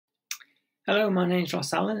Hello, my name is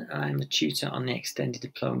Ross Allen and I'm a tutor on the Extended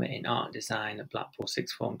Diploma in Art and Design at Blackpool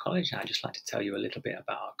Sixth Form College, and I'd just like to tell you a little bit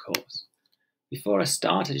about our course. Before I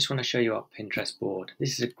start, I just want to show you our Pinterest board.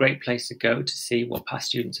 This is a great place to go to see what past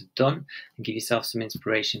students have done and give yourself some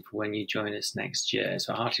inspiration for when you join us next year.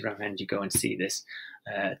 So I heartily recommend you go and see this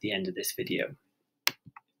at the end of this video.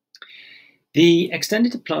 The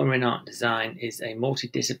Extended Diploma in Art and Design is a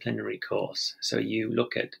multidisciplinary course. So you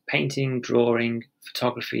look at painting, drawing,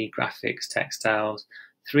 photography, graphics, textiles,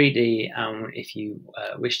 3D, and if you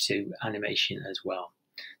wish to, animation as well.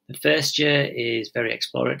 The first year is very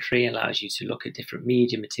exploratory, allows you to look at different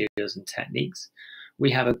media, materials and techniques.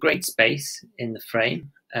 We have a great space in the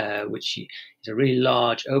frame, which is a really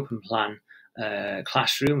large open plan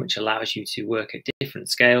classroom, which allows you to work at different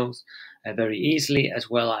scales very easily,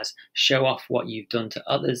 as well as show off what you've done to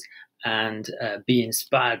others and be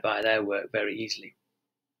inspired by their work very easily.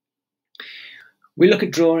 We look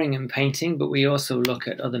at drawing and painting, but we also look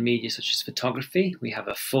at other media such as photography. We have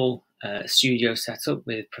a full studio setup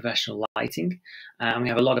with professional lighting, and we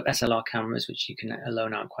have a lot of SLR cameras which you can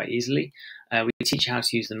loan out quite easily. We teach you how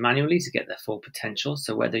to use them manually to get their full potential.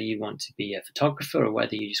 So whether you want to be a photographer or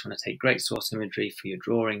whether you just want to take great source imagery for your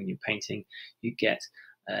drawing and your painting, you get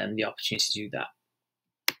the opportunity to do that.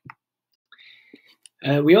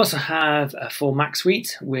 We also have a full Mac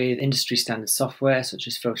suite with industry standard software such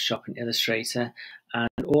as Photoshop and Illustrator, and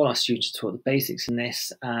all our students are taught the basics in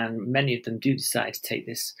this, and many of them do decide to take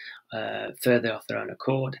this further off their own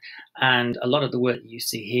accord. And a lot of the work that you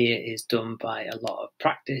see here is done by a lot of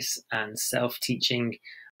practice and self-teaching,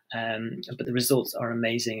 but the results are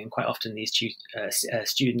amazing, and quite often these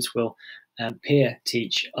students will peer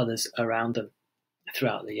teach others around them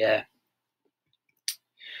throughout the year.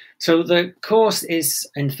 So the course is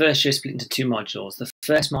in the first year split into two modules. The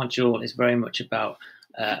first module is very much about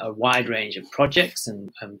a wide range of projects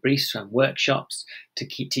and briefs and workshops to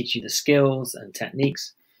teach you the skills and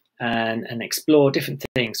techniques and explore different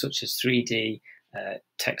things such as 3D,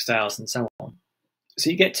 textiles and so on.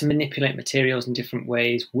 So you get to manipulate materials in different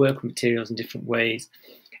ways, work with materials in different ways,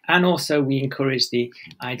 and also we encourage the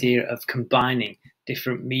idea of combining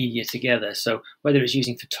different media together. So whether it's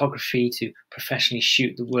using photography to professionally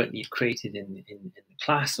shoot the work that you've created in the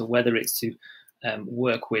class, or whether it's to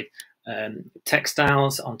work with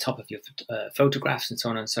textiles on top of your photographs and so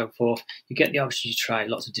on and so forth, you get the opportunity to try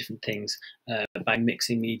lots of different things by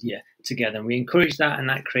mixing media together. And we encourage that, and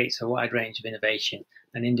that creates a wide range of innovation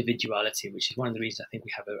and individuality, which is one of the reasons I think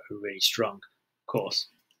we have a really strong course.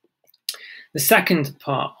 The second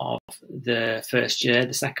part of the first year,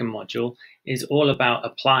 the second module, is all about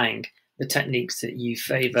applying the techniques that you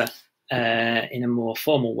favour in a more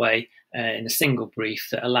formal way in a single brief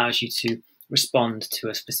that allows you to respond to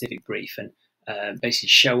a specific brief and basically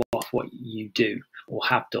show off what you do or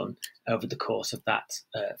have done over the course of that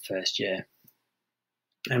first year.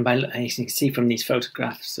 And as you can see from these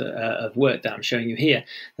photographs of work that I'm showing you here,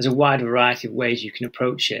 there's a wide variety of ways you can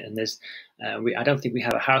approach it. And there's, I don't think we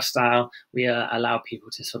have a house style. We allow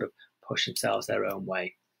people to sort of push themselves their own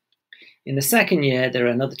way. In the second year, there are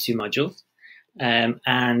another two modules.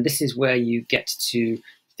 And this is where you get to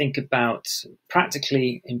think about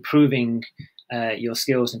practically improving your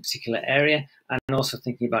skills in a particular area, and also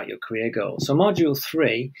thinking about your career goals. So module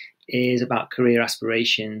 3 is about career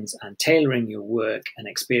aspirations and tailoring your work and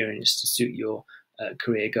experience to suit your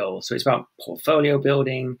career goals. So it's about portfolio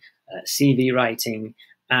building, CV writing,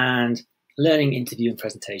 and learning interview and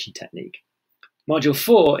presentation technique. Module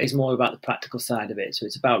 4 is more about the practical side of it. So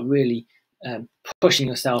it's about really pushing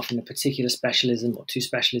yourself in a particular specialism or two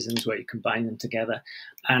specialisms where you combine them together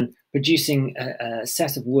and producing a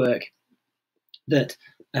set of work that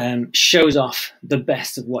shows off the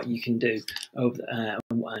best of what you can do over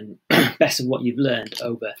and best of what you've learned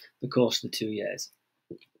over the course of the 2 years.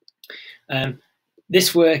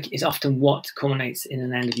 This work is often what culminates in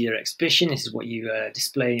an end-of-year exhibition. This is what you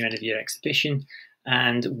display in your end-of-year exhibition,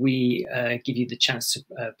 and we give you the chance to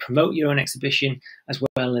promote your own exhibition, as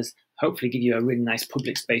well as hopefully give you a really nice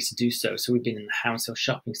public space to do so. So we've been in the Hounslow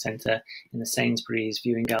Shopping Centre, in the Sainsbury's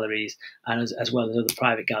viewing galleries, and as well as other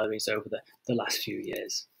private galleries over the last few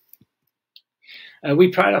years. We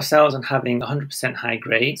pride ourselves on having 100% high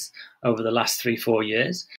grades over the last 3-4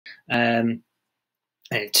 years.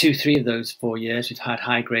 2-3 of those 4 years we've had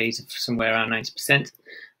high grades of somewhere around 90%.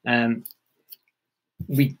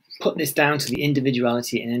 We put this down to the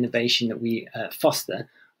individuality and innovation that we foster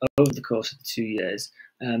over the course of the 2 years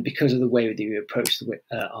because of the way that we approach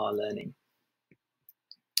our learning.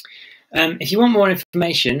 If you want more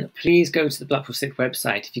information, please go to the Blackpool Sixth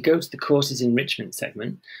website. If you go to the courses enrichment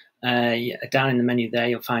segment, down in the menu there,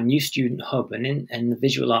 you'll find New Student Hub, and in the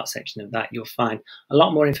visual arts section of that, you'll find a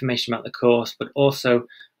lot more information about the course, but also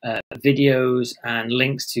videos and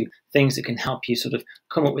links to things that can help you sort of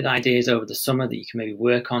come up with ideas over the summer that you can maybe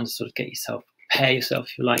work on to sort of get yourself, prepare yourself,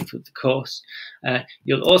 if you like, for the course.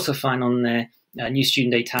 You'll also find on there a New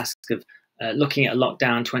Student Day task of looking at a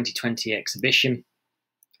Lockdown 2020 exhibition.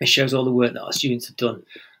 It shows all the work that our students have done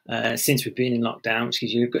since we've been in lockdown, which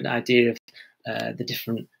gives you a good idea of the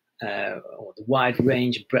different or the wide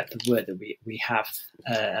range and breadth of work that we have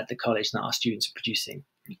at the college that our students are producing,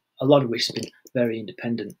 a lot of which has been very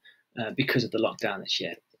independent because of the lockdown this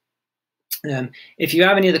year. If you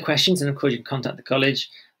have any other questions, then of course you can contact the college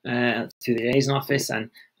through the liaison office, and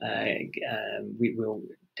we will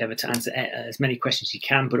endeavour to answer as many questions as you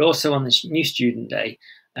can. But also on this New Student Day,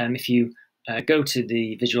 if you go to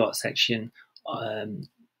the visual arts section on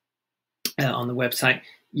the website,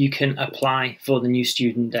 you can apply for the New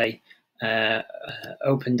Student Day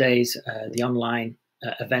Open Days, the online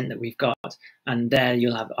event that we've got, and there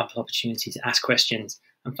you'll have opportunity to ask questions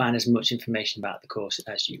and find as much information about the course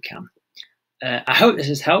as you can. I hope this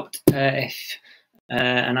has helped,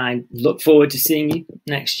 and I look forward to seeing you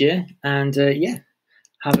next year. And yeah,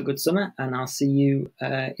 have a good summer, and I'll see you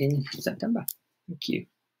in September. Thank you.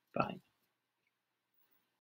 Bye.